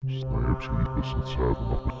Знаем, Schwierigkeitszeiten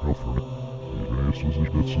noch mit Koffer. Idee ist, dass ich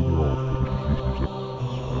dazu auch für die Geschichte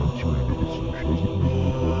answering that it's some shazzy movie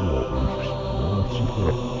with one more. Lots of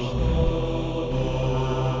that.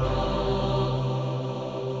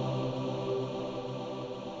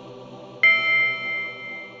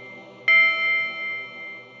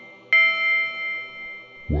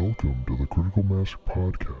 Welcome to the Critical Mask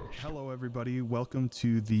Podcast. Hello, everybody. Welcome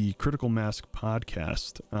to the Critical Mask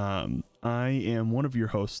Podcast. I am one of your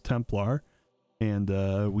hosts, Templar, and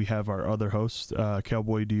we have our other host,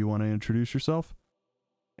 Cowboy. Do you want to introduce yourself?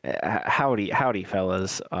 Howdy,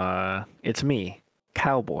 fellas. It's me,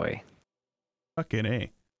 Cowboy. Fucking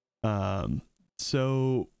A.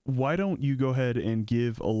 So why don't you go ahead and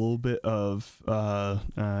give a little bit of,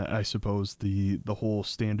 I suppose, the whole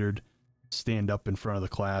standard stand up in front of the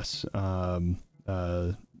class,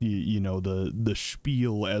 you know, the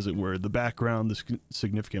spiel, as it were, the background, the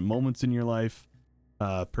significant moments in your life,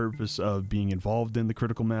 purpose of being involved in the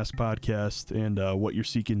Critical Mass Podcast, and what you're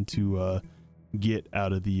seeking to get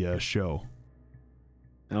out of the show.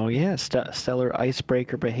 Oh yeah, stellar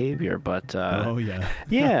icebreaker behavior, but Oh yeah.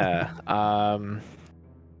 yeah.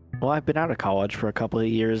 Well, I've been out of college for a couple of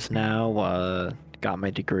years now. Got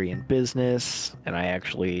my degree in business, and I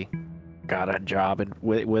actually got a job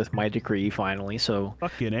with my degree finally. So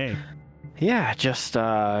Fucking A. yeah, just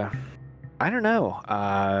I don't know.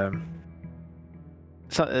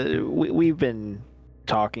 So we've been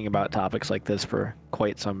talking about topics like this for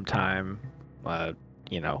quite some time.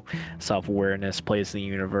 You know, self-awareness, place in the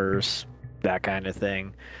universe, that kind of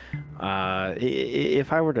thing.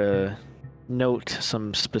 If I were to note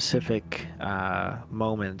some specific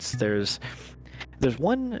moments, there's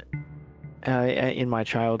one in my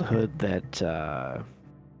childhood that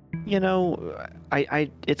you know, I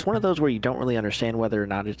it's one of those where you don't really understand whether or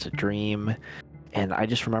not it's a dream, and I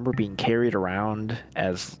just remember being carried around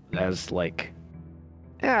as like,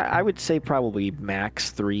 yeah, I would say probably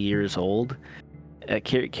max 3 years old.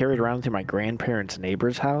 Carried around to my grandparents'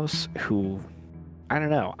 neighbor's house, who, I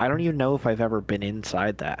don't know. I don't even know if I've ever been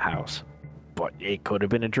inside that house. But it could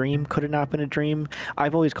have been a dream, could have not been a dream.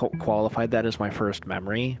 I've always qualified that as my first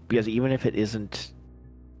memory, because even if it isn't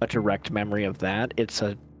a direct memory of that, it's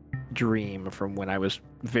a dream from when I was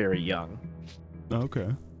very young. Okay.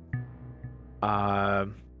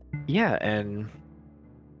 Yeah, and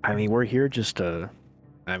I mean, we're here just to,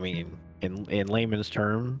 I mean, in layman's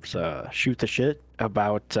terms, shoot the shit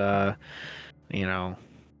about, you know,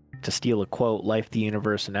 to steal a quote, life, the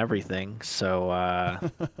universe, and everything. So,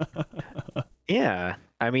 yeah,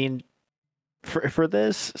 I mean, for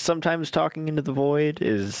this, sometimes talking into the void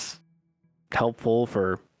is helpful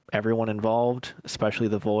for everyone involved, especially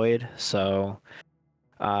the void. So,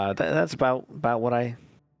 that's about what I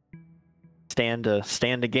stand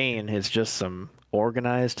to gain, is just some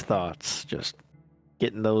organized thoughts, just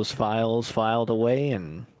getting those files filed away,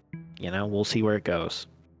 and you know, we'll see where it goes.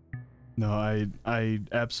 No, I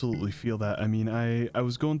absolutely feel that. I mean, I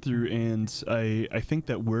was going through, and I think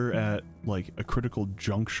that we're at like a critical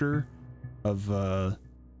juncture of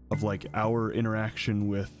like our interaction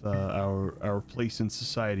with our place in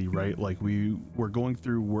society, right? Like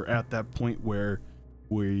we're at that point where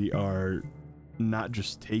we are not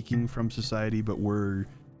just taking from society, but we're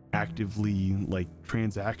actively like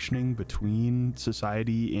transactioning between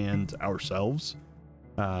society and ourselves.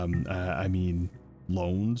 I mean,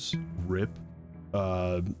 loans, RIP,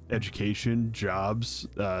 education, jobs,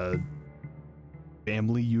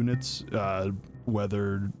 family units,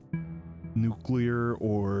 whether nuclear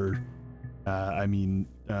or, I mean,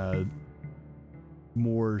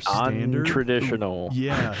 more standard. Non-traditional.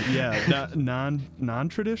 Yeah,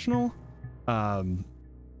 non-traditional. I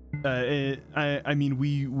mean,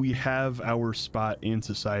 we have our spot in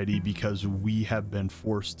society because we have been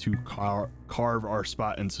forced to carve our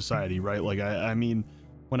spot in society, right? Like, I mean,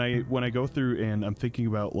 when I go through and I'm thinking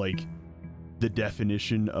about like the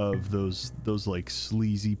definition of those like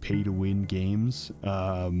sleazy pay-to-win games,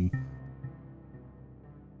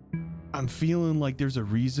 I'm feeling like there's a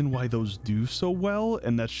reason why those do so well,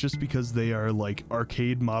 and that's just because they are like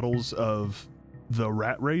arcade models of the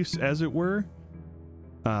rat race, as it were.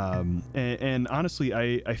 And honestly,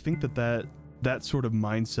 I think that sort of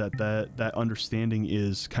mindset, that understanding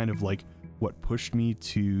is kind of like what pushed me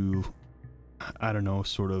to, I don't know,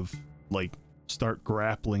 sort of like start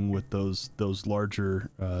grappling with those larger,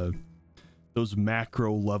 those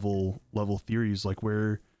macro level theories, like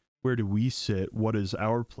where do we sit? What is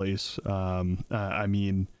our place? I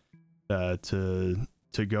mean, to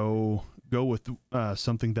go with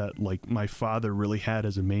something that like my father really had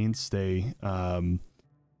as a mainstay.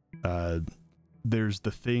 There's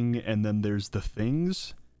the thing, and then there's the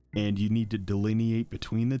things, and you need to delineate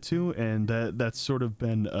between the two, and that's sort of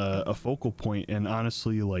been a focal point, and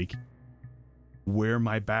honestly, like, where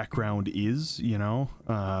my background is, you know.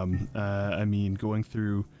 I mean, going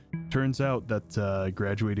through, turns out that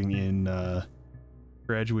graduating in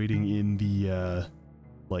the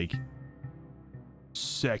like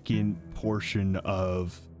second portion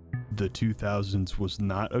of the 2000s was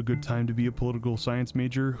not a good time to be a political science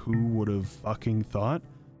major. Who would have fucking thought?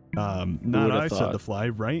 Not I, said the fly,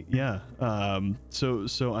 right? Yeah.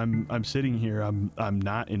 So I'm sitting here, I'm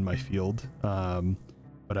not in my field,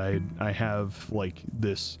 but I have like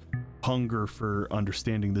this hunger for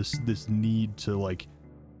understanding, this need to like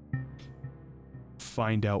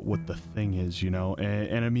find out what the thing is, you know.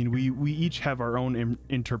 And I mean, we each have our own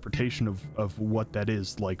interpretation of what that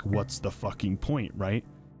is, like what's the fucking point, right?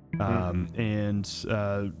 And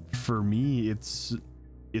for me, it's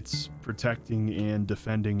protecting and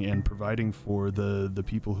defending and providing for the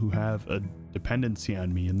people who have a dependency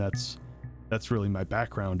on me, and that's really my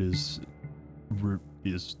background, is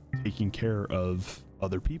taking care of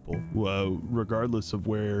other people, regardless of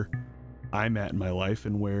where I'm at in my life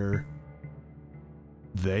and where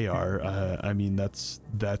they are. I mean, that's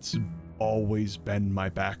always been my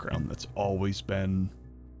background. That's always been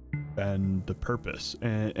the purpose,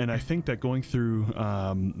 and I think that going through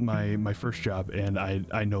my first job, and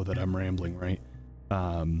I know that I'm rambling, right?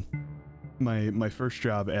 My first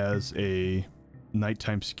job as a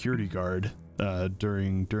nighttime security guard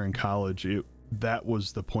during college, that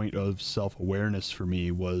was the point of self-awareness for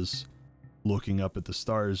me, was looking up at the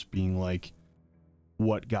stars, being like,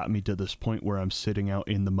 what got me to this point where I'm sitting out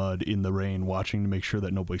in the mud, in the rain, watching to make sure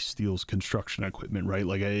that nobody steals construction equipment, right?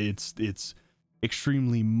 Like, it's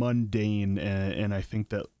extremely mundane, and I think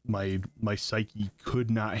that my psyche could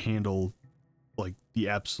not handle like the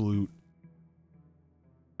absolute,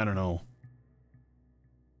 I don't know,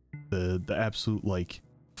 the absolute like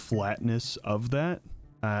flatness of that.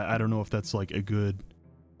 I don't know if that's like a good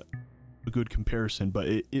comparison, but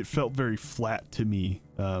it felt very flat to me,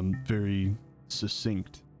 very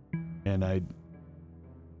succinct, and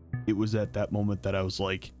it was at that moment that I was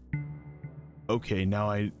like, okay, now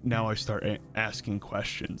I start asking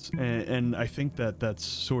questions, and I think that that's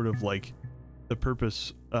sort of like the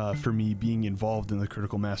purpose for me being involved in the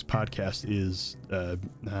Critical Mass podcast is,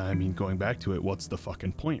 I mean, going back to it, what's the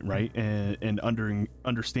fucking point, right? And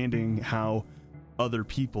understanding how other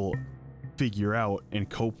people figure out and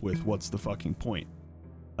cope with what's the fucking point.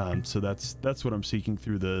 So that's what I'm seeking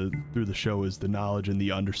through the show, is the knowledge and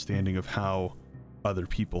the understanding of how other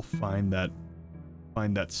people find that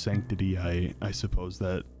sanctity, I suppose,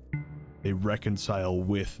 that they reconcile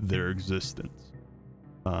with their existence.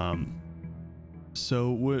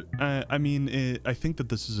 So what I mean, I think that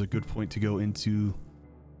this is a good point to go into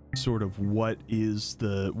sort of what is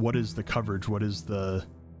the coverage, what is the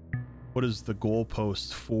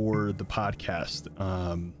goalpost for the podcast.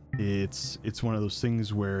 It's one of those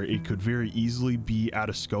things where it could very easily be out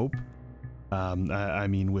of scope. I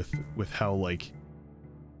mean, with how like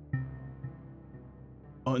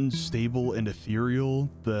unstable and ethereal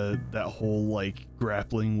that whole like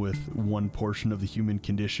grappling with one portion of the human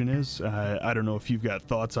condition is. I don't know if you've got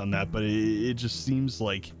thoughts on that, but it just seems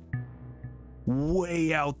like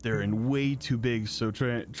way out there and way too big. So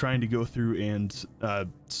trying to go through and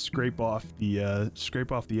scrape off the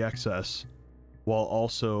excess, while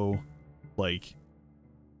also like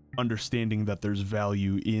understanding that there's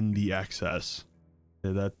value in the excess.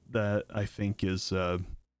 That I think is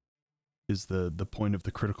the point of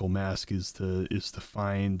the Critical Mask, is to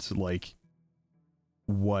find like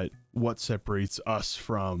what separates us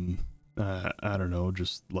from I don't know,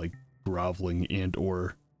 just like groveling and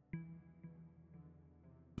or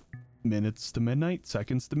minutes to midnight,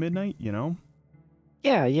 seconds to midnight, you know?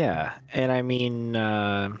 Yeah. And I mean,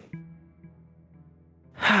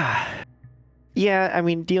 yeah, I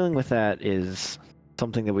mean, dealing with that is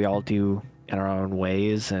something that we all do in our own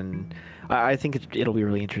ways, and I think it'll be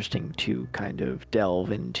really interesting to kind of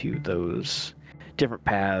delve into those different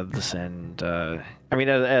paths. And I mean,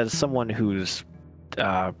 as someone who's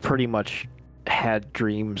pretty much had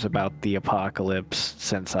dreams about the apocalypse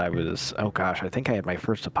since I was, oh gosh, I think I had my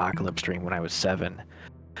first apocalypse dream when I was 7.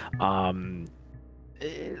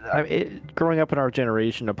 Growing up in our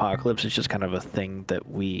generation, apocalypse is just kind of a thing that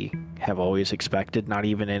we have always expected, not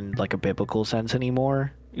even in like a biblical sense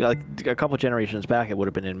anymore. Like a couple generations back, it would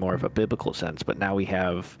have been in more of a biblical sense, but now we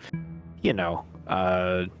have, you know,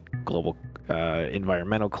 global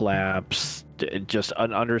environmental collapse, just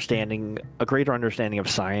a greater understanding of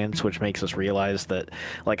science, which makes us realize that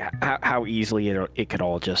like how easily it could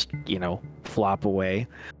all just, you know, flop away.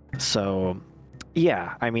 So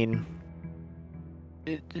Yeah, I mean,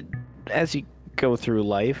 it, as you go through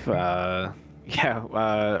life, I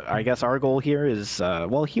guess our goal here is,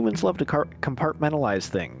 well, humans love to compartmentalize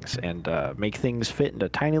things and make things fit into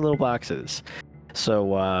tiny little boxes.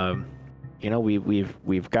 So,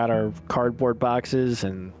 we've got our cardboard boxes,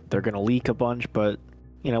 and they're gonna leak a bunch, but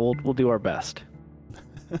we'll do our best.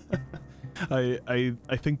 I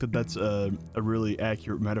think that that's a really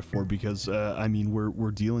accurate metaphor because I mean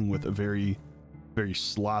we're dealing with a very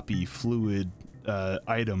sloppy fluid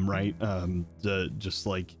item, right? Just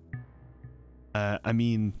like I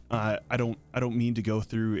mean I don't mean to go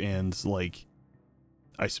through and like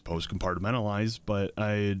I suppose compartmentalize, but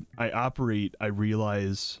I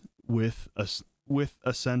realize with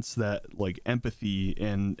a sense that like empathy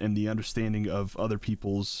and the understanding of other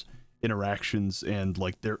people's interactions and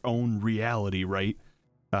like their own reality, right?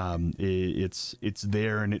 It's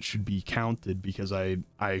there and it should be counted because I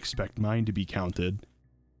expect mine to be counted.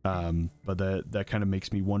 But that kind of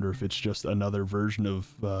makes me wonder if it's just another version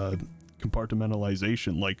of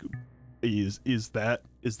compartmentalization. Like, is that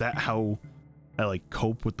how I like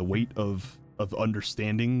cope with the weight of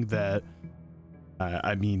understanding that?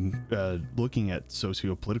 I mean, looking at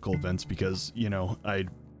socio-political events because I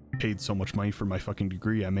paid so much money for my fucking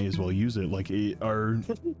degree, I may as well use it. Like,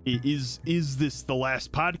 is this the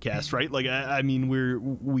last podcast? Right? Like, I mean,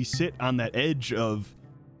 we sit on that edge of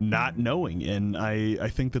not knowing, and I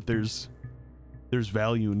think that there's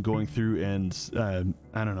value in going through and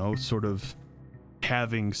I don't know, sort of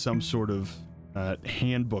having some sort of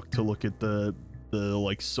handbook to look at the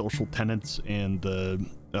like social tenets and the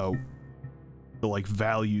like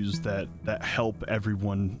values that help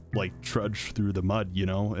everyone like trudge through the mud,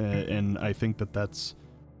 and I think that that's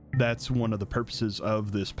one of the purposes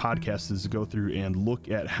of this podcast is to go through and look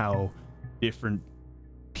at how different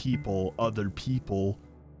other people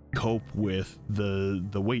cope with the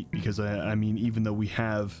weight, because I mean, even though we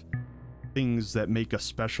have things that make us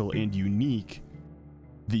special and unique,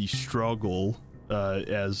 the struggle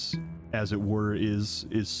as it were is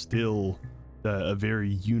still a very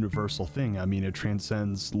universal thing. I mean, it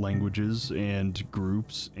transcends languages and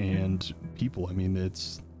groups and people. I mean,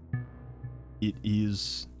 it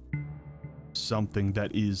is something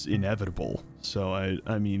that is inevitable. So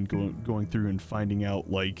I mean, going through and finding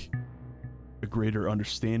out like a greater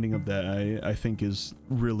understanding of that, I think is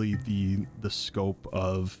really the scope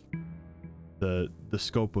of the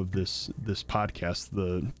scope of this podcast.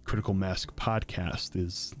 The Critical Mask podcast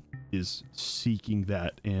is seeking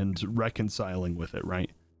that and reconciling with it, right?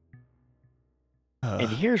 And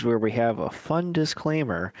here's where we have a fun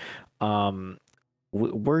disclaimer.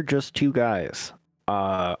 We're just two guys.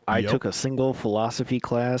 I Yep. took a single philosophy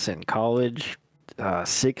class in college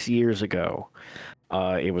 6 years ago.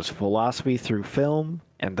 It was philosophy through film,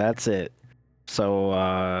 and that's it.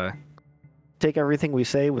 So take everything we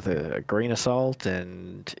say with a grain of salt,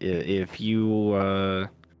 and if you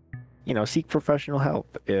seek professional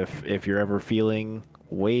help if you're ever feeling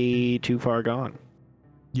way too far gone.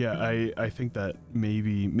 Yeah, I think that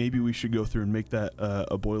maybe we should go through and make that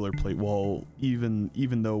a boilerplate. Well,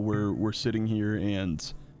 even though we're sitting here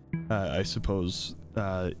and I suppose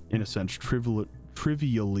in a sense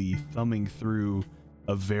trivially thumbing through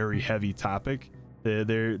a very heavy topic,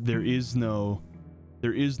 there is no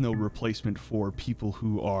replacement for people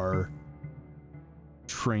who are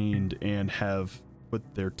trained and have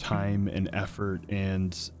put their time and effort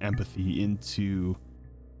and empathy into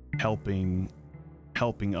helping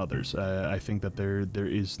others. I think that there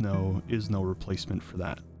is no replacement for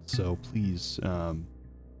that. So please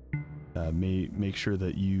make sure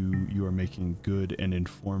that you are making good and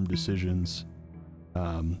informed decisions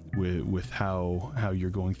with how you're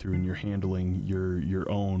going through and you're handling your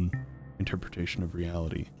own interpretation of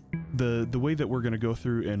reality. The way that we're going to go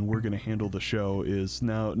through and we're going to handle the show is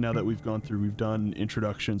now that we've gone through, we've done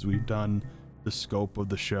introductions, we've done the scope of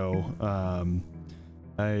the show.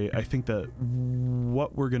 I think that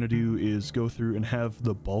what we're going to do is go through and have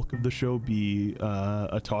the bulk of the show be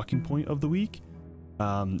a talking point of the week,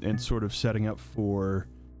 and sort of setting up for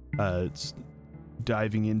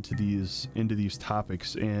diving into these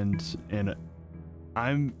topics, and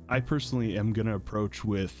I personally am going to approach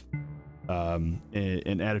with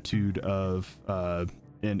an attitude of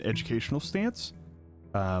an educational stance,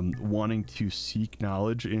 wanting to seek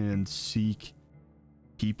knowledge and seek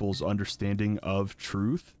people's understanding of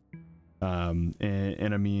truth, and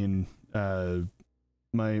I mean,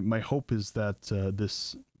 my hope is that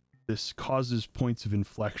this causes points of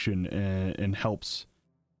inflection and helps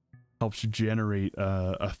generate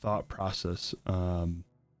a thought process,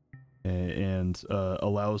 and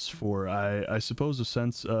allows for, I suppose, a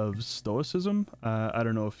sense of stoicism. I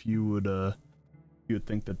don't know if you would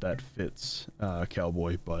think that fits,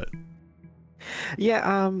 Cowboy, but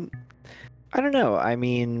Yeah, I don't know. I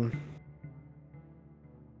mean,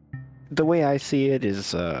 the way I see it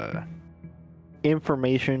is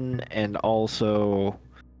information, and also,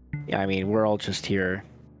 yeah, I mean, we're all just here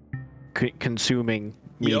consuming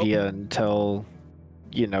Yep. media until,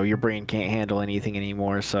 your brain can't handle anything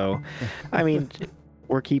anymore. So, I mean,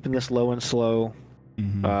 we're keeping this low and slow.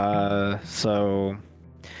 So,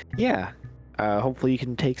 yeah. Hopefully you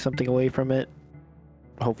can take something away from it.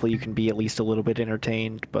 Hopefully you can be at least a little bit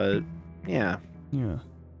entertained, but yeah. Yeah.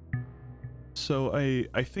 So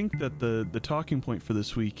I think that the talking point for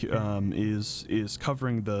this week is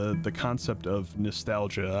covering the concept of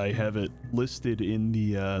nostalgia. I have it listed in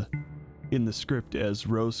the script as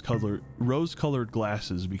rose-colored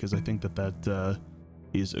glasses, because I think that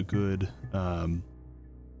is a good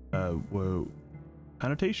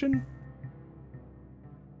connotation.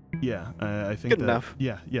 Yeah, I think Good that, enough.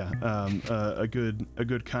 yeah, a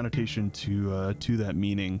good connotation to that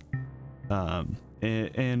meaning.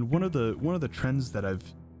 And one of the trends that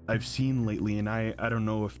I've seen lately, and I don't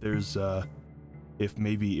know if there's if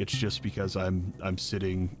maybe it's just because I'm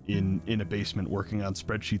sitting in a basement working on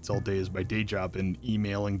spreadsheets all day as my day job and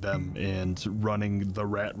emailing them and running the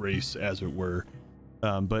rat race, as it were.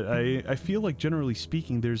 But I feel like, generally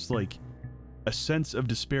speaking, there's like a sense of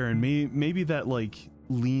despair, and maybe that like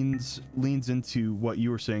leans into what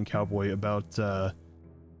you were saying, Cowboy, about the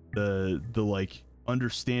like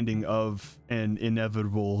understanding of an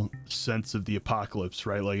inevitable sense of the apocalypse,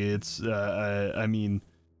 right? Like it's I mean,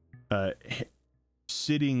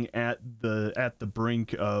 sitting at the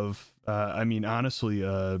brink of I mean, honestly,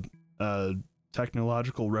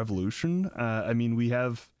 technological revolution. I mean, we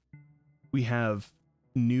have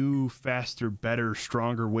new, faster, better,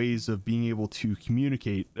 stronger ways of being able to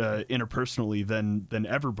communicate interpersonally than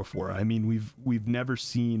ever before. I mean, we've never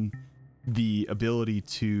seen the ability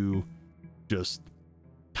to just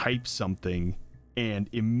type something and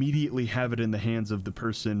immediately have it in the hands of a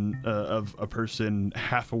person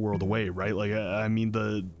half a world away, right? Like, I mean,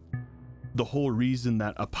 the whole reason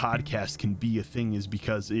that a podcast can be a thing is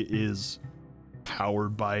because it is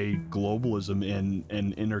powered by globalism and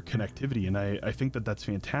interconnectivity, and I think that's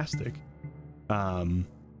fantastic.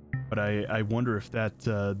 But I wonder if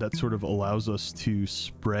that sort of allows us to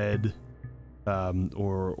spread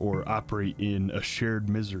or operate in a shared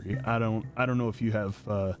misery. I don't know if you have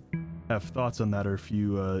thoughts on that, or if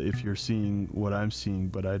you're seeing what I'm seeing,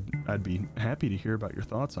 but I'd be happy to hear about your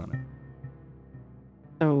thoughts on it.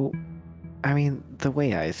 So, I mean, the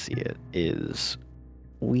way I see it is,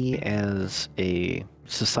 we as a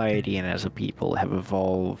society and as a people have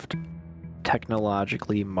evolved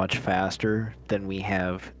technologically much faster than we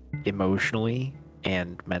have emotionally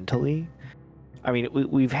and mentally. I mean,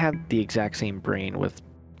 we've had the exact same brain with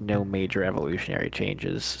no major evolutionary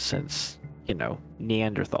changes since,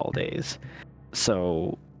 Neanderthal days.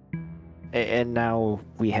 So, and now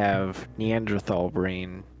we have Neanderthal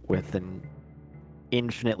brain with an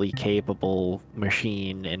infinitely capable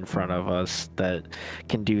machine in front of us that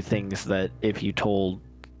can do things that if you told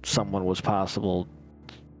someone was possible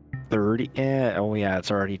 30 oh yeah, it's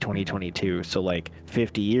already 2022, so like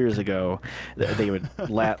 50 years ago they would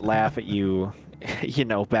laugh at you.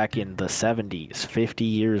 Back in the 70s, 50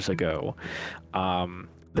 years ago,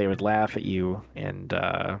 they would laugh at you and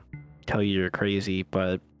tell you you're crazy.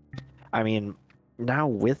 But I mean, now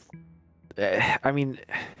with I mean,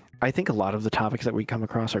 I think a lot of the topics that we come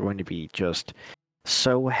across are going to be just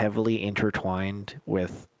so heavily intertwined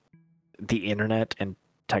with the internet and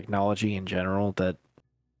technology in general that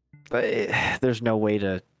there's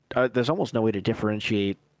almost no way to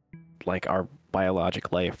differentiate like our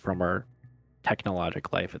biologic life from our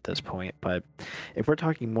technologic life at this point. But if we're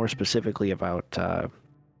talking more specifically about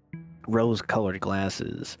rose-colored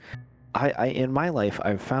glasses, I in my life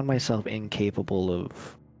I've found myself incapable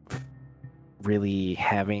of really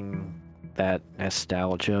having that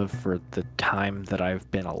nostalgia for the time that I've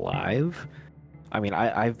been alive. I mean,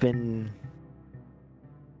 I've been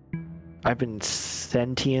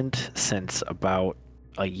sentient since about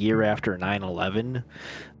a year after 9/11,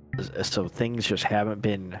 so things just haven't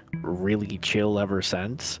been really chill ever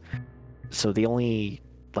since. So the only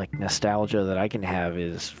like nostalgia that I can have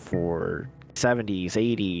is for 70s,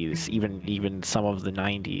 80s, even some of the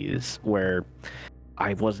 90s, where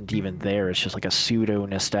I wasn't even there. It's just like a pseudo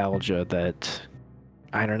nostalgia that,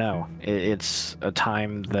 I don't know. It's a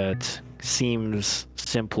time that seems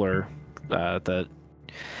simpler, that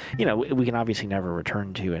we can obviously never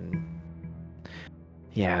return to, and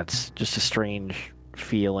Yeah, it's just a strange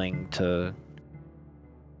feeling to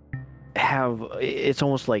have. It's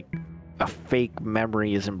almost like a fake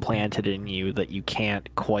memory is implanted in you that you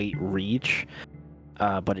can't quite reach,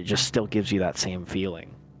 but it just still gives you that same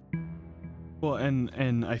feeling. Well,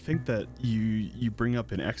 and I think that you bring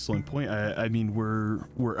up an excellent point. I mean,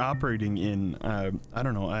 we're operating in I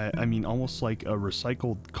don't know. I mean, almost like a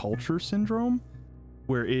recycled culture syndrome,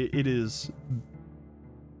 where it is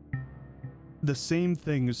the same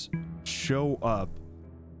things show up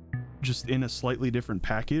just in a slightly different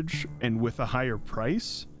package and with a higher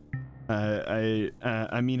price.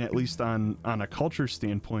 I mean, at least on a culture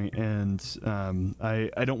standpoint, and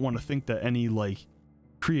I don't want to think that any like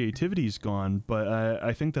creativity's gone, but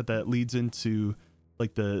I think that leads into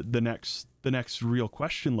like the next real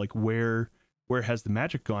question, like where has the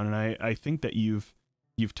magic gone? And I think that you've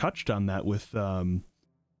touched on that with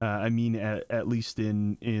I mean, at least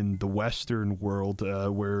in the Western world, uh,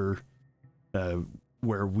 where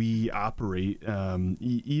we operate,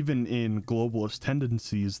 even in globalist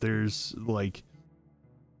tendencies, there is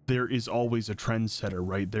always a trendsetter,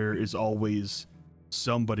 right? There is always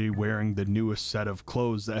somebody wearing the newest set of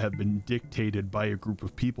clothes that have been dictated by a group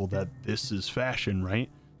of people that this is fashion, right?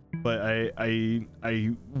 But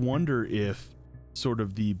I wonder if sort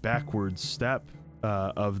of the backwards step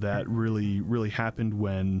of that really happened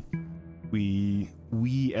when we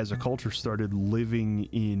as a culture started living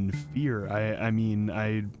in fear. I mean,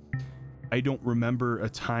 I don't remember a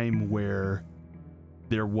time where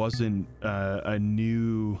there wasn't a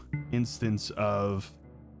new instance of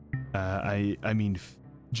I mean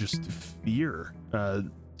just fear,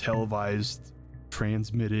 televised,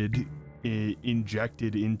 transmitted,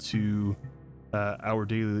 injected into our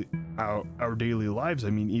daily lives. I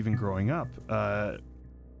mean, even growing up,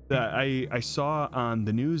 that I saw on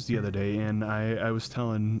the news the other day, and I was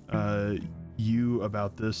telling you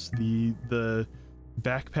about this, the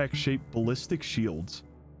backpack shaped ballistic shields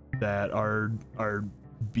that are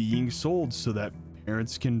being sold so that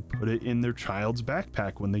parents can put it in their child's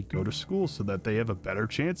backpack when they go to school so that they have a better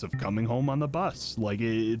chance of coming home on the bus. Like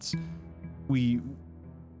it's we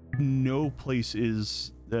no place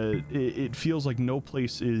is it feels like no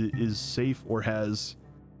place is safe or has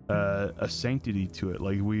a sanctity to it.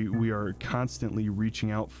 Like we are constantly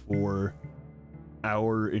reaching out for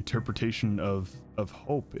our interpretation of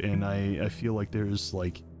hope, and I feel like there's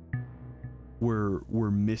like we're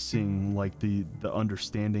missing like the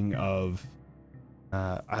understanding of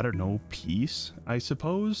I don't know, peace, I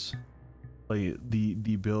suppose. Like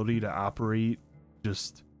the ability to operate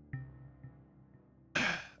just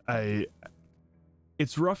I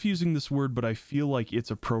it's rough using this word, but I feel like it's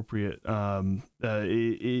appropriate.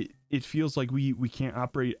 It feels like we can't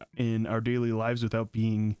operate in our daily lives without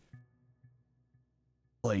being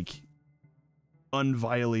like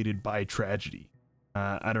unviolated by tragedy.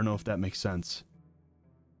 I don't know if that makes sense.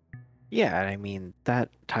 Yeah, and I mean, that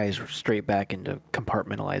ties straight back into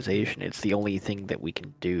compartmentalization. It's the only thing that we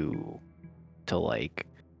can do to, like,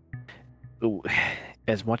 ooh,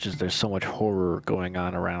 as much as there's so much horror going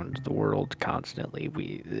on around the world constantly,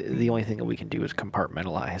 the only thing that we can do is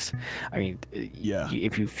compartmentalize. I mean, Yeah.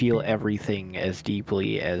 if you feel everything as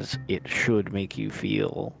deeply as it should make you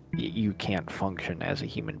feel, you can't function as a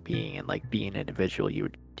human being, and like being an individual, you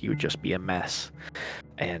would just be a mess.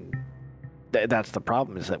 And that's the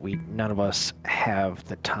problem, is that none of us have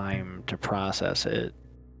the time to process it,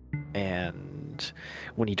 and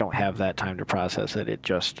when you don't have that time to process it, it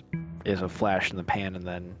just is a flash in the pan and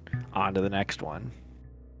then on to the next one.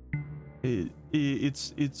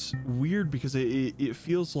 It's weird because it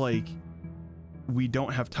feels like we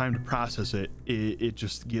don't have time to process it. It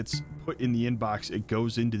just gets put in the inbox, it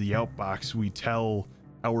goes into the outbox, we tell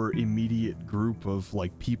our immediate group of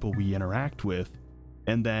like people we interact with,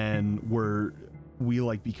 and then we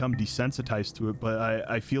like become desensitized to it. But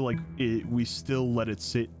I feel like we still let it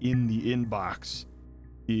sit in the inbox,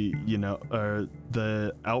 you know,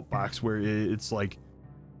 the outbox, where it's like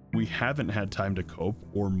we haven't had time to cope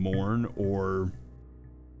or mourn or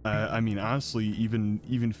I mean, honestly,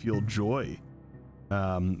 even feel joy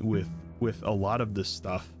with a lot of this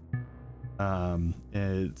stuff.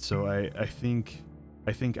 And so I think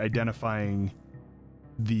identifying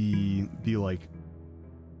the like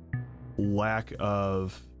lack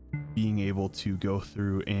of being able to go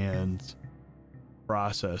through and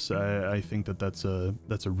process, I think that's a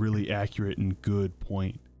really accurate and good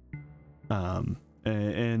point.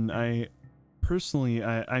 And I personally,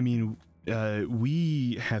 I mean,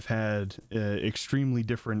 we have had extremely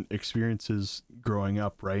different experiences growing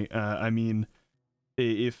up, right? I mean,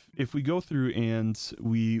 if we go through and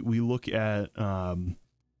we look at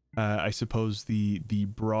I suppose the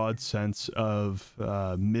broad sense of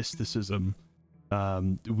mysticism.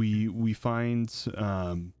 We find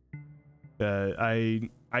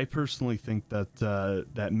I personally think that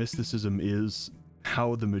that mysticism is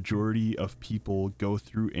how the majority of people go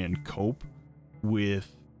through and cope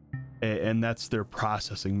with, and that's their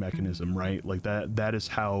processing mechanism, right? Like that is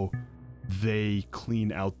how they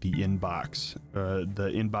clean out the inbox, and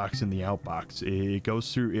the outbox. It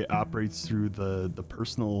goes through, it operates through the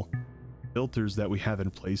personal filters that we have in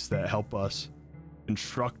place that help us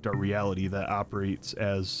construct our reality, that operates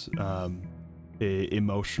as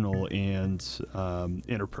emotional and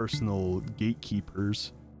interpersonal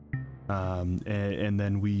gatekeepers, and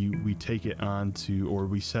then we take it on to, or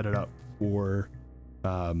we set it up for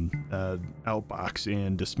outbox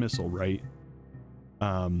and dismissal, right?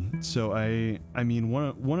 So I mean,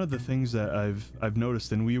 one of the things that I've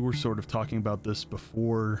noticed, and we were sort of talking about this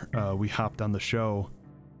before we hopped on the show,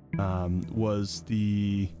 was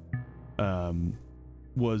the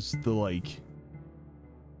like,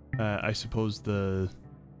 I suppose the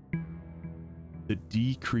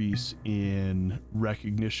decrease in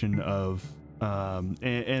recognition of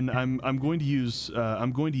and I'm going to use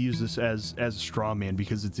this as a straw man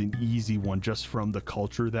because it's an easy one just from the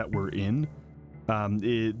culture that we're in.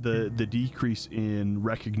 The decrease in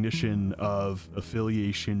recognition of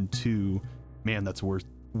affiliation to, man, that's a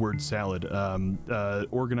word salad,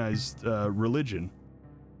 organized religion.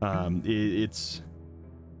 It's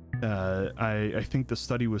I think the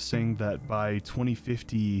study was saying that by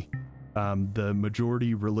 2050, the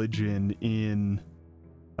majority religion in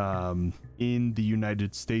the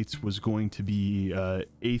United States was going to be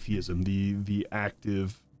atheism, the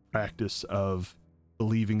active practice of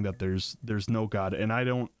believing that there's no God. And I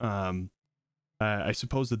don't I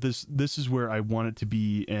suppose that this is where I want it to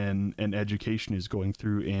be, and education is going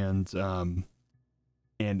through,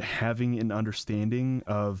 and having an understanding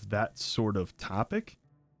of that sort of topic,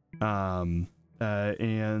 and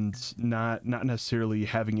not necessarily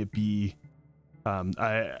having it be,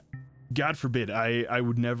 I, God forbid, I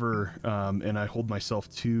would never, and I hold myself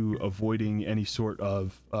to avoiding any sort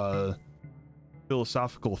of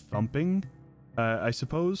philosophical thumping, I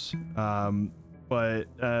suppose, but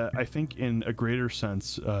I think in a greater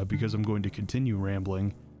sense, because I'm going to continue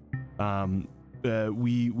rambling,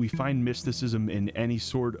 we find mysticism in any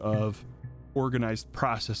sort of organized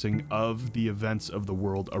processing of the events of the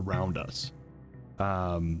world around us.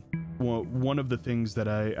 One of the things that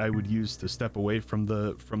I would use to step away from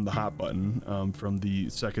the hot button, from the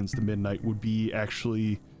seconds to midnight, would be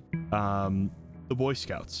actually the Boy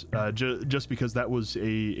Scouts, just because that was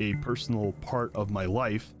a personal part of my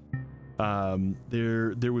life.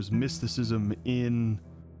 There was mysticism in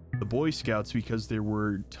the Boy Scouts because there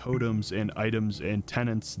were totems and items and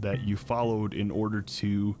tenets that you followed in order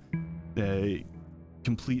to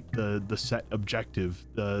complete the set objective,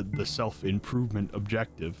 the self-improvement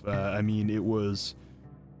objective. I mean, it was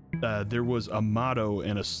there was a motto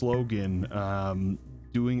and a slogan,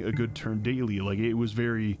 doing a good turn daily. Like, it was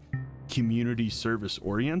very community service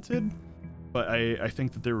oriented, but I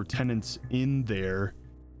think that there were tenets in there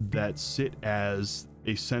that sit as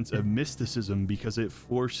a sense of mysticism because it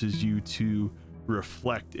forces you to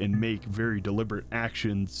reflect and make very deliberate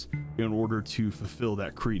actions in order to fulfill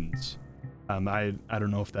that credence. I don't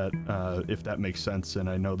know if that makes sense, and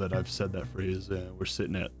I know that I've said that phrase. We're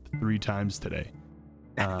sitting at 3 times today.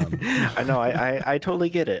 I know, I totally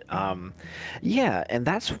get it. Yeah, and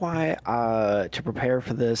that's why to prepare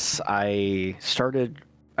for this, I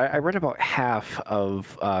read about half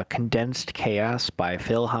of Condensed Chaos by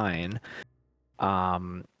Phil Hine.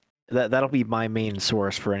 That'll be my main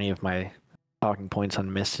source for any of my talking points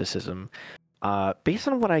on mysticism. Based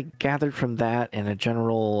on what I gathered from that and a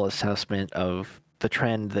general assessment of the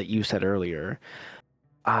trend that you said earlier,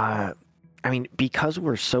 I mean, because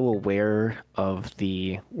we're so aware of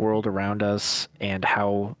the world around us and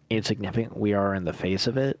how insignificant we are in the face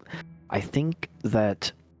of it, I think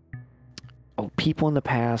that people in the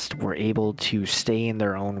past were able to stay in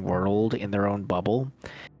their own world, in their own bubble,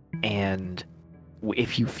 and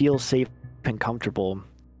if you feel safe and comfortable,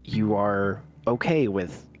 you are okay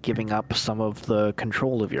with giving up some of the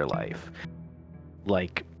control of your life.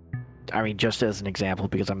 Like, I mean, just as an example,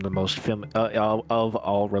 because I'm the most of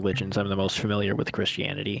all religions, I'm the most familiar with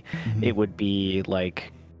Christianity. Mhm. It would be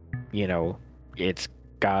like, it's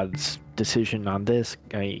God's decision on this,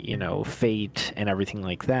 fate and everything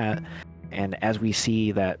like that. And as we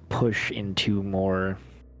see that push into more,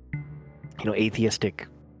 atheistic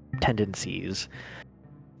tendencies,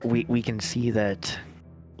 we can see that,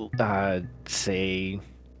 say,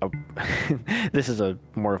 a this is a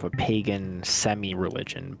more of a pagan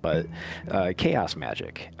semi-religion, but chaos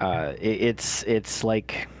magic. It's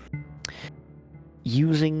like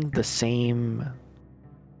using the same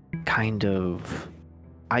kind of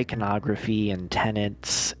iconography and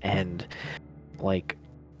tenets and like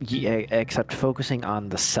except focusing on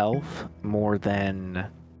the self more than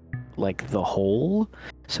like the whole,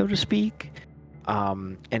 so to speak.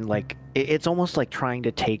 And like it's almost like trying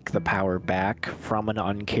to take the power back from an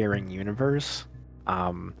uncaring universe.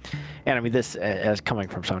 And I mean this as coming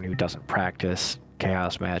from someone who doesn't practice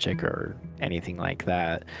chaos magic or anything like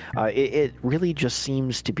that. It really just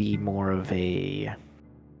seems to be more of a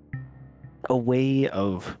way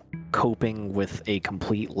of coping with a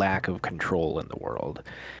complete lack of control in the world.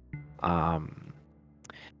 Um,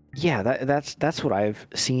 yeah, that's what I've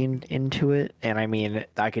seen into it, and I mean,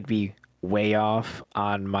 I could be way off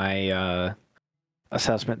on my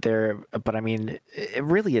assessment there, but I mean,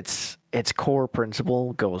 really, its core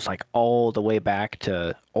principle goes like all the way back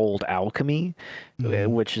to old alchemy,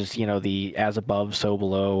 which is the as above, so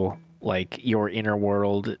below. Like your inner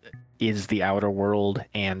world is the outer world,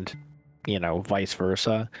 and vice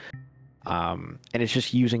versa. And it's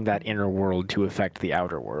just using that inner world to affect the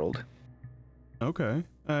outer world. Okay.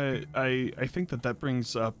 I think that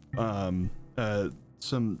brings up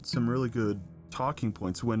some really good talking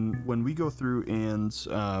points when we go through and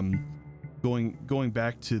going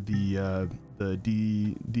back to the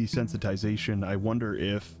desensitization. I wonder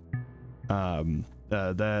if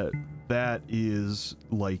that is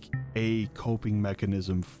like a coping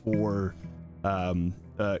mechanism for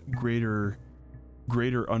greater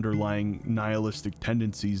underlying nihilistic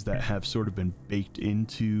tendencies that have sort of been baked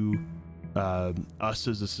into us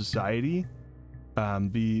as a society.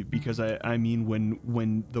 Because I mean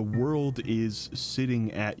when the world is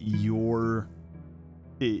sitting at your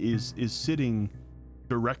is sitting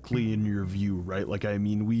directly in your view, right? Like I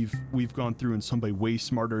mean we've gone through and somebody way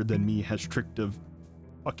smarter than me has tricked a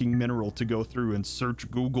fucking mineral to go through and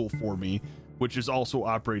search Google for me, which is also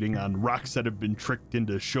operating on rocks that have been tricked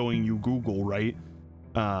into showing you Google, right?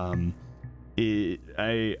 I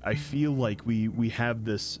feel like we have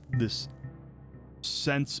this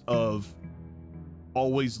sense of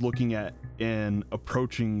always looking at an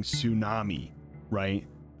approaching tsunami, right?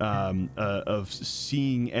 Of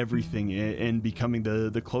seeing everything and becoming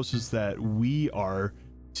the closest that we are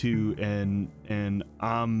to an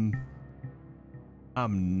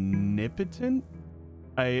omnipotent.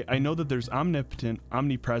 I know that there's omnipotent,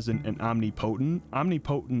 omnipresent, and omnipotent.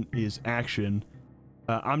 Omnipotent is action.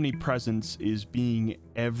 Omnipresence is being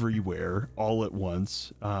everywhere all at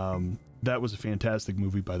once. That was a fantastic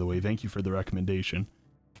movie, by the way. Thank you for the recommendation.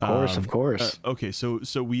 Of course. Okay, so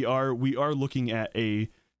we are looking at a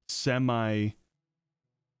semi-nipotent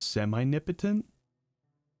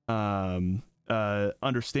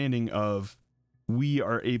understanding of we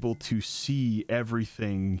are able to see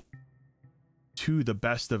everything to the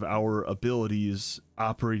best of our abilities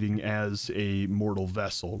operating as a mortal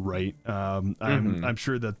vessel, right? I'm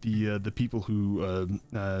sure that the people who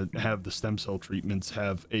have the stem cell treatments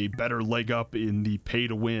have a better leg up in the pay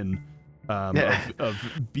to win of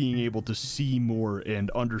being able to see more and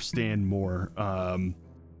understand more,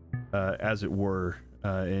 as it were,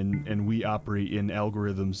 and we operate in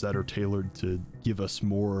algorithms that are tailored to give us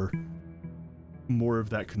more of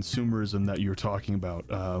that consumerism that you're talking about,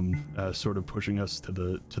 sort of pushing us to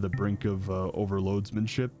the brink of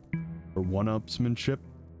overloadsmanship or one-upsmanship.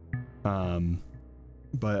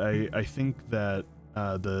 But I think that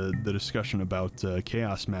the discussion about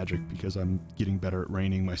chaos magic, because I'm getting better at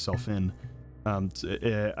reining myself in,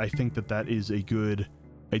 I think that is a good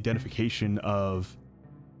identification of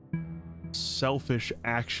selfish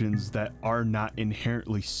actions that are not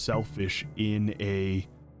inherently selfish in a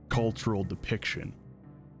cultural depiction.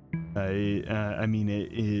 I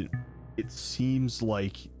mean, it seems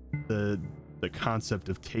like the concept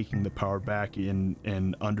of taking the power back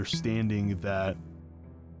and understanding that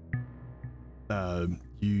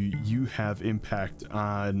you have impact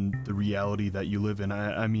on the reality that you live in.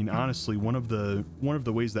 I mean, honestly, one of the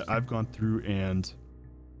ways that I've gone through and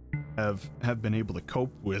have been able to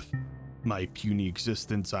cope with my puny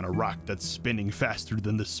existence on a rock that's spinning faster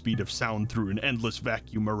than the speed of sound through an endless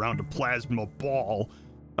vacuum around a plasma ball.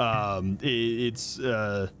 It's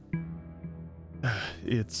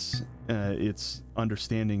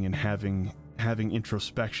understanding and having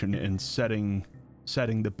introspection and setting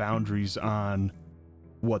the boundaries on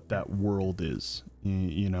what that world is.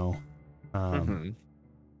 You know,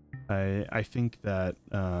 I think that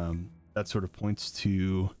that sort of points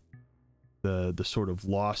to the sort of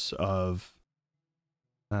loss of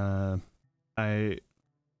I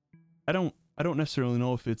I don't necessarily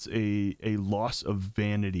know if it's a loss of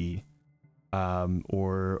vanity,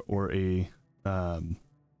 or um,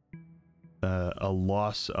 a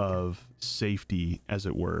loss of safety, as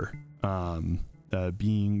it were,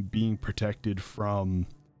 being protected from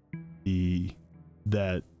the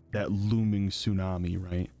that looming tsunami,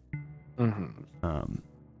 right? Mm-hmm.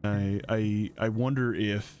 I wonder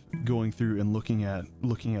if going through and looking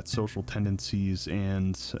at social tendencies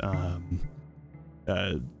and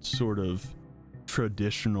sort of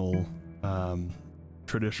traditional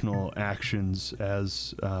traditional actions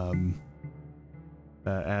as an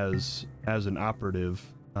operative,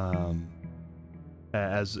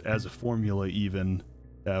 as a formula even,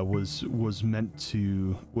 was meant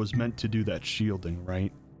to do that shielding,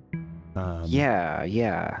 right?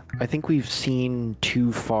 Yeah. I think we've seen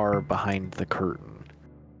too far behind the curtain,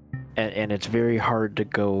 and it's very hard to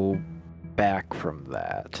go back from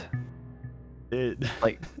that. It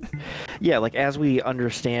Like, yeah, like as we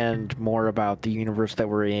understand more about the universe that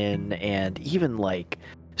we're in, and even like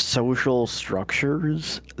social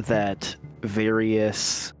structures that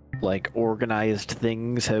various like organized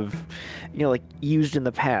things have, like used in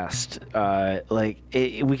the past,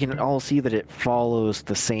 we can all see that it follows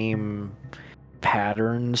the same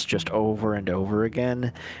patterns just over and over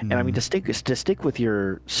again. And I mean, to stick with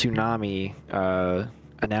your tsunami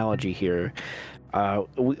analogy here,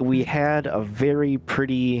 we had a very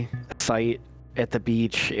pretty sight at the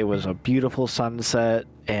beach. It was a beautiful sunset,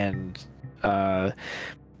 and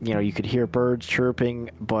you could hear birds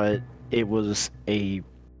chirping, but it was a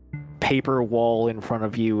paper wall in front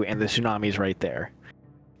of you, and the tsunami's right there.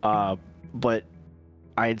 But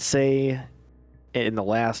I'd say in the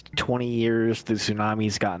last 20 years, the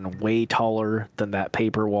tsunami's gotten way taller than that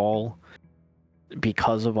paper wall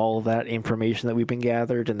because of all of that information that we've been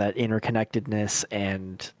gathered and that interconnectedness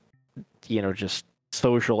and just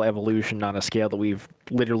social evolution on a scale that we've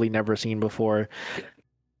literally never seen before.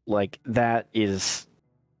 Like, that is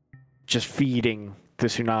just feeding the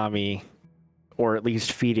tsunami, or at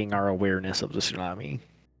least feeding our awareness of the tsunami.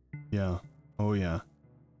 Yeah. Oh yeah.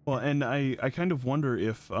 Well, and I kind of wonder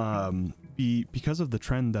if because of the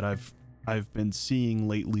trend that I've been seeing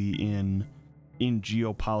lately in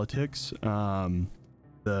geopolitics,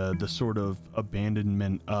 the sort of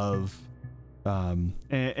abandonment of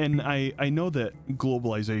and I know that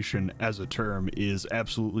globalization as a term is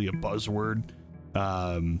absolutely a buzzword,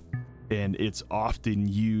 and it's often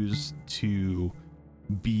used to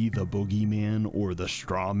be the boogeyman or the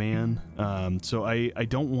straw man. So I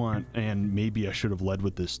don't want, and maybe I should have led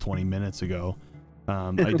with this 20 minutes ago.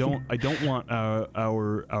 I don't want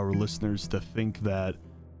our listeners to think that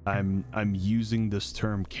I'm using this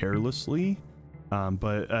term carelessly.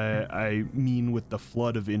 But I mean, with the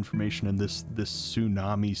flood of information in this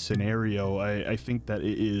tsunami scenario, I think that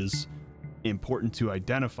it is important to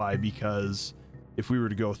identify, because if we were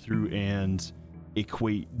to go through and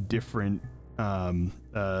equate different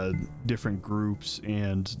different groups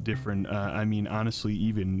and different I mean, honestly,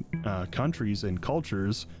 even countries and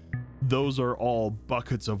cultures, those are all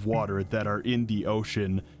buckets of water that are in the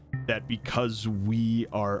ocean, that because we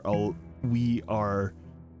are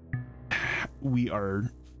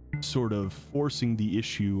sort of forcing the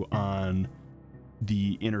issue on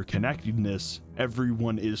the interconnectedness,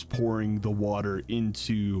 everyone is pouring the water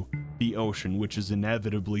into the ocean, which is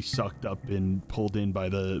inevitably sucked up and pulled in by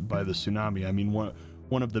the tsunami. I mean,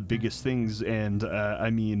 one of the biggest things, and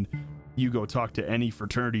I mean, you go talk to any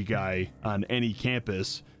fraternity guy on any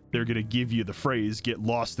campus, they're gonna give you the phrase "get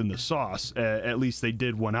lost in the sauce." At least they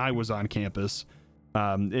did when I was on campus.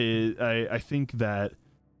 I think that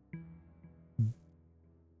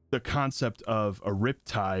the concept of a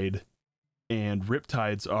riptide, and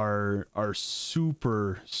riptides are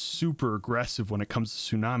super aggressive when it comes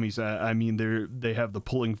to tsunamis. I mean, they have the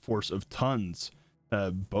pulling force of tons.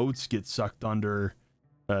 Boats get sucked under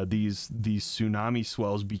these tsunami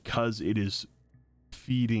swells because it is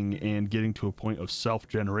feeding and getting to a point of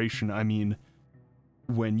self-generation. I mean,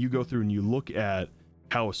 when you go through and you look at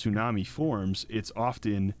how a tsunami forms, it's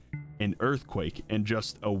often an earthquake and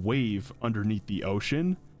just a wave underneath the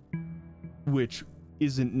ocean, which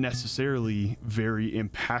isn't necessarily very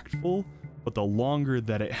impactful, but the longer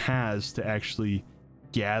that it has to actually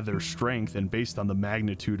gather strength, and based on the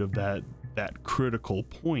magnitude of that critical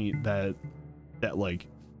point, that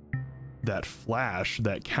flash,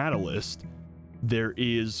 that catalyst, there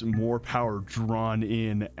is more power drawn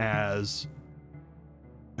in as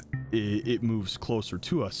it moves closer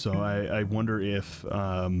to us. So I wonder if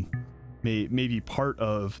maybe part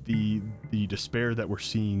of the despair that we're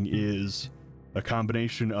seeing is a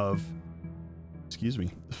combination of excuse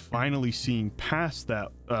me, finally seeing past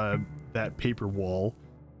that paper wall,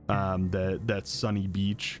 that sunny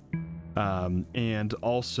beach, and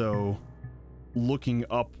also looking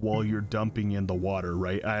up while you're dumping in the water,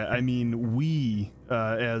 right? I mean, we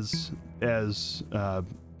as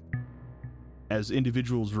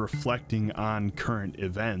individuals reflecting on current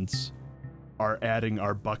events are adding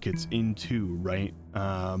our buckets into, right?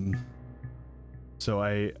 So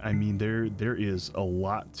I mean, there is a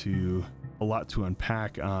lot to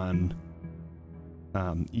unpack on.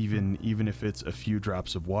 Even if it's a few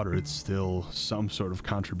drops of water, it's still some sort of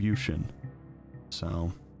contribution.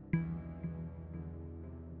 So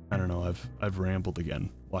I don't know. I've rambled again.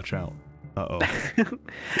 Watch out. Uh-oh.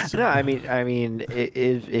 No, I mean,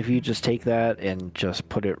 if you just take that and just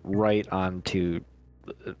put it right onto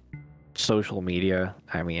social media,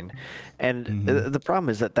 I mean, and Mhm. the problem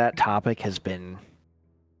is that topic has been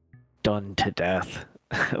done to death.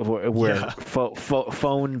 where Yeah.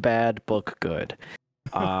 phone bad, book good.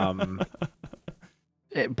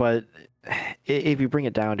 But if you bring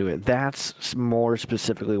it down to it, that's more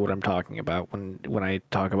specifically what I'm talking about when I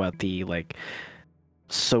talk about the like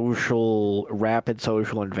rapid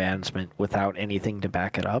social advancement without anything to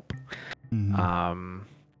back it up. Mhm.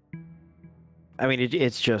 I mean,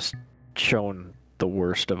 it's just shown the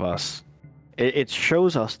worst of us. It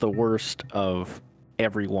shows us the worst of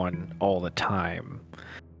everyone all the time,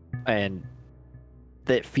 and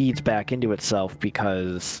that feeds back into itself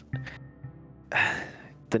because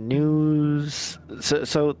the news.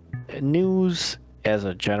 So news as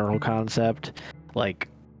a general concept, like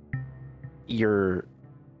you're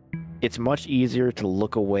it's much easier to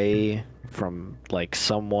look away from like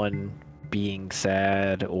someone being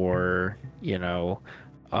sad or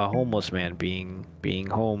a homeless man being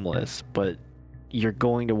homeless, but you're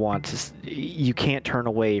going to want to you can't turn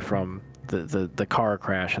away from the car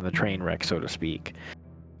crash and the train wreck, so to speak.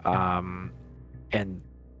 And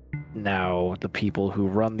now the people who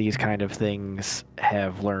run these kind of things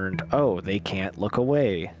have learned, oh, they can't look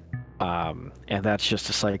away. And that's just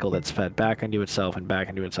a cycle that's fed back into itself and back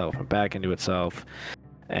into itself and back into itself.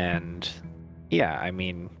 And yeah, I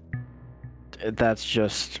mean, that's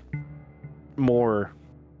just more,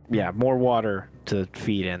 more water to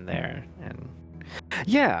feed in there. And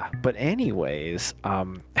yeah, but anyways,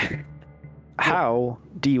 how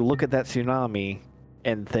do you look at that tsunami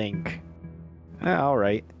and think, all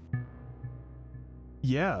right?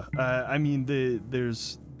 Yeah, I mean,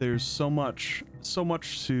 there's so much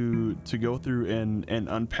to go through and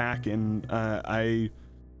unpack, and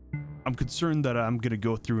I'm concerned that I'm gonna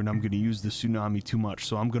go through and I'm gonna use the tsunami too much,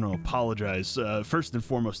 so I'm gonna apologize first and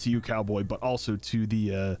foremost to you, cowboy, but also to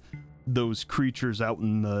the those creatures out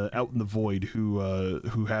in the void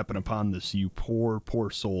who happen upon this. You poor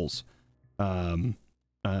souls. Come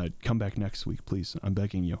back next week, please. I'm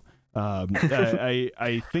begging you.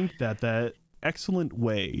 I think that excellent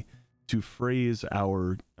way to phrase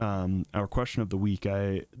our question of the week.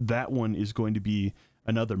 That one is going to be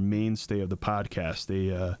another mainstay of the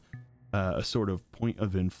podcast. A sort of point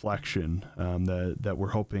of inflection that we're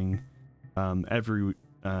hoping everyone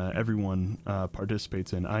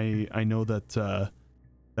participates in. I know that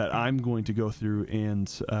I'm going to go through and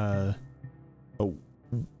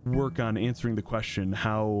work on answering the question,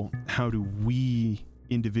 how do we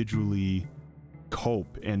individually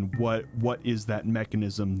cope, and what is that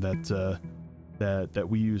mechanism that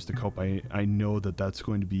we use to cope. I know that's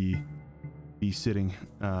going to be sitting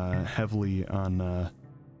heavily on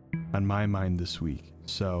my mind this week.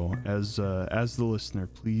 So as the listener,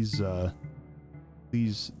 please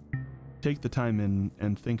take the time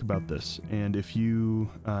and think about this. And if you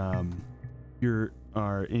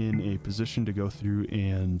are in a position to go through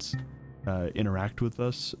and interact with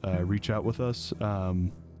us, reach out with us,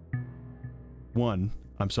 one,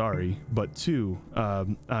 I'm sorry, but two,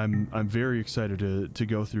 I'm very excited to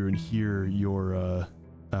go through and hear your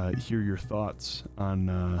thoughts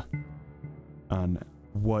on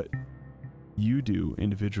what you do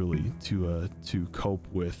individually to cope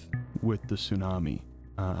with the tsunami.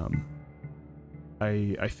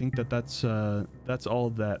 I think that's all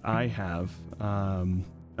that I have.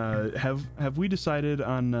 Have we decided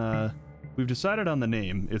on? We've decided on the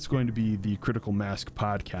name. It's going to be the Critical Mask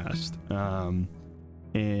Podcast.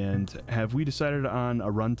 And have we decided on a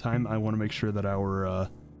runtime? I want to make sure that our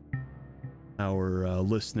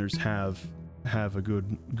listeners have a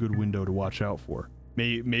good window to watch out for.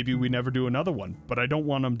 Maybe we never do another one, but I don't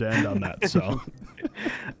want them to end on that. So,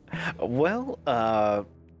 Well,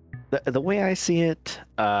 the way I see it,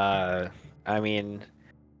 I mean,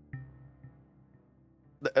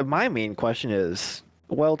 my main question is,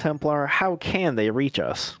 well, Templar, how can they reach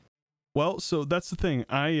us? Well, so that's the thing.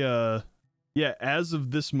 Yeah, as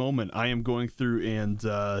of this moment, I am going through and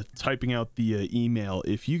typing out the email.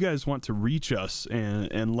 If you guys want to reach us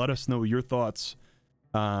and let us know your thoughts,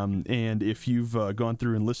 and if you've gone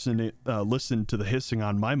through and listened to the hissing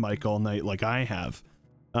on my mic all night like I have,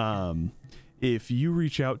 if you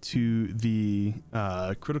reach out to the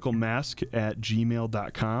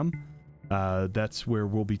criticalmask@gmail.com, that's where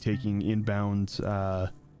we'll be taking inbound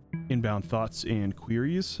thoughts and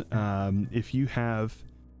queries. If you have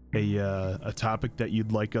a topic that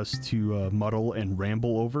you'd like us to muddle and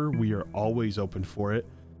ramble over, we are always open for it.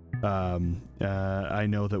 I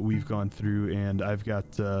know that we've gone through and I've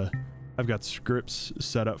got scripts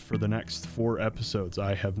set up for the next 4 episodes.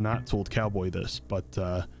 I have not told Cowboy this, but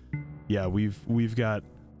yeah, we've got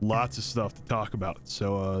lots of stuff to talk about.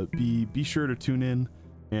 So be sure to tune in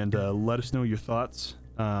and let us know your thoughts.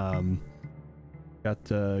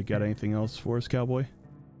 Got anything else for us, Cowboy?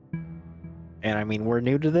 And I mean, we're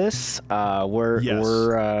new to this. Yes. We're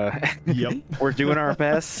Yep. we're doing our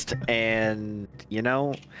best, and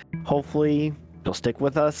hopefully you'll stick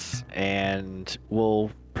with us, and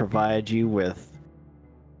we'll provide you with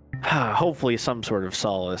hopefully some sort of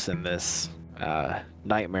solace in this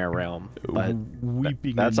nightmare realm. But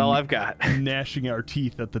Weeping that's and all I've got. gnashing our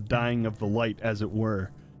teeth at the dying of the light, as it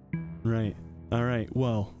were. Right. All right.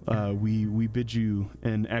 Well, we bid you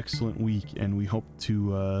an excellent week, and we hope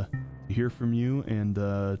to hear from you and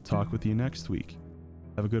talk with you next week.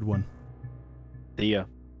 Have a good one. See ya.